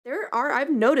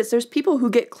I've noticed there's people who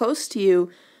get close to you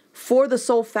for the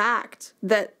sole fact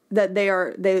that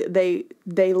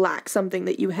they lack something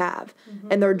that you have,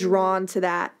 and they're drawn to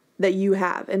that you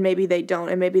have, and maybe they don't,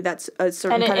 and maybe that's a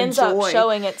certain kind of joy. And it ends up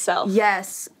showing itself.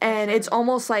 Yes, and it's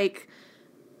almost like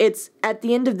it's, at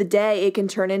the end of the day, it can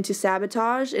turn into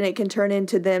sabotage, and it can turn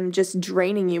into them just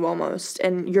draining you almost,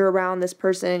 and you're around this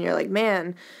person, and you're like,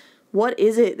 man, what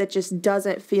is it that just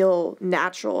doesn't feel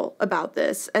natural about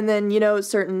this? And then,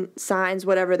 certain signs,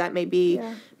 whatever that may be,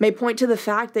 may point to the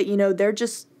fact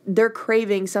that, they're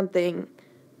craving something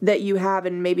that you have,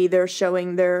 and maybe they're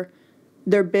showing their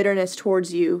bitterness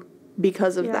towards you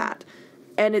because of that.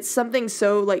 And it's something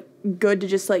so, good to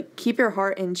just, keep your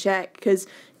heart in check, because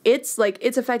it's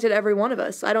affected every one of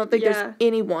us. I don't think there's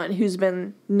anyone who's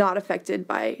been not affected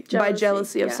by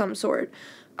jealousy of some sort.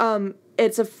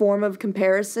 It's a form of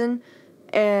comparison,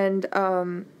 and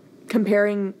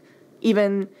comparing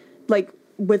even,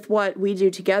 with what we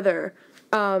do together.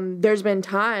 There's been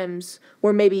times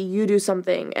where maybe you do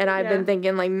something, and I've been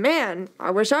thinking, man,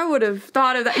 I wish I would have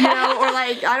thought of that,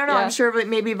 or, I don't know, I'm sure, but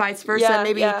maybe vice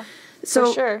versa, So,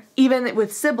 for sure. Even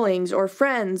with siblings or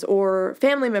friends or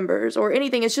family members or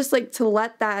anything, it's just,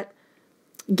 to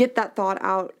get that thought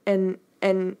out and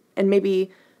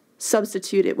maybe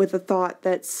substitute it with a thought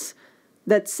that's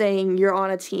saying you're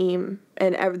on a team,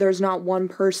 and there's not one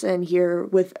person here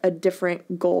with a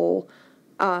different goal.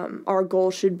 Our goal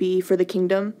should be for the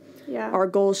kingdom. Yeah. Our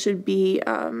goal should be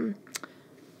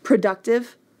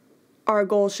productive. Our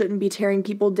goal shouldn't be tearing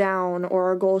people down, or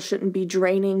our goal shouldn't be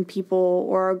draining people,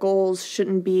 or our goals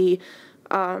shouldn't be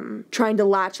trying to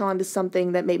latch on to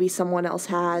something that maybe someone else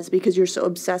has, because you're so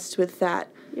obsessed with that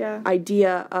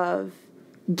idea of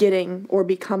getting or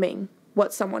becoming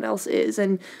what someone else is.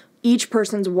 And each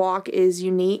person's walk is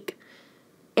unique.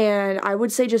 And I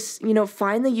would say just,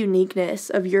 find the uniqueness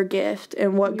of your gift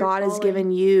and what God has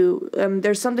given you.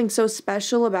 There's something so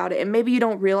special about it. And maybe you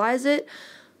don't realize it,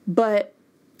 but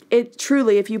it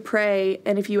truly, if you pray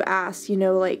and if you ask,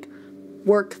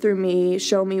 work through me,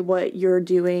 show me what you're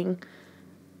doing,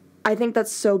 I think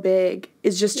that's so big,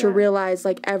 is just to realize,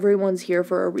 everyone's here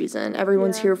for a reason.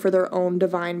 Everyone's here for their own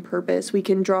divine purpose. We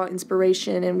can draw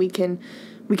inspiration, and we can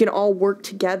all work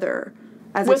together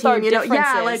as with a team.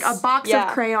 Our a box of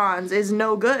crayons is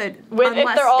no good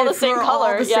if they're all the same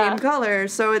color. All the same color.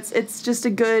 So it's just a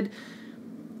good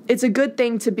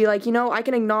thing to be I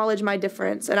can acknowledge my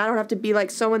difference, and I don't have to be like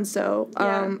so-and-so.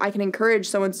 I can encourage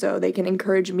so-and-so. They can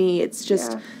encourage me. It's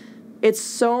just, it's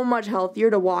so much healthier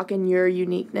to walk in your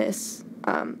uniqueness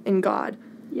in God.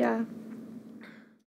 Yeah.